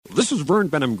This is Vern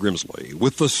Benham Grimsley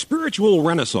with the Spiritual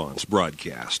Renaissance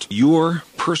broadcast. Your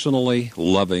personally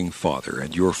loving father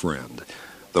and your friend,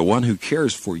 the one who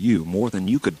cares for you more than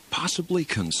you could possibly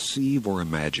conceive or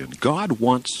imagine. God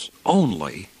wants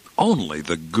only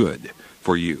the good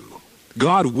for you.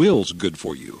 God wills good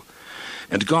for you.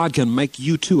 And God can make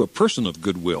you, too, a person of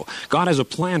goodwill. God has a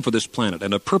plan for this planet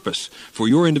and a purpose for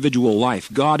your individual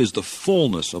life. God is the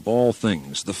fullness of all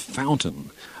things, the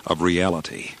fountain of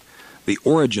reality, the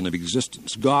origin of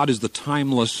existence. God is the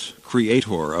timeless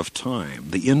creator of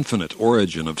time, the infinite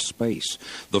origin of space,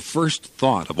 the first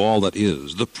thought of all that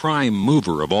is, the prime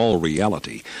mover of all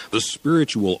reality, the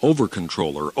spiritual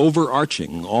over-controller,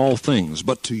 overarching all things.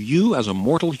 But to you as a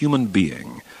mortal human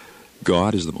being,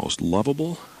 God is the most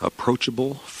lovable,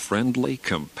 approachable, friendly,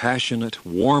 compassionate,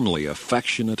 warmly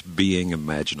affectionate being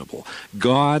imaginable.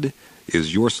 God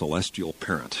is your celestial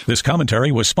parent. This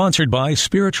commentary was sponsored by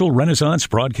Spiritual Renaissance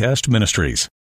Broadcast Ministries.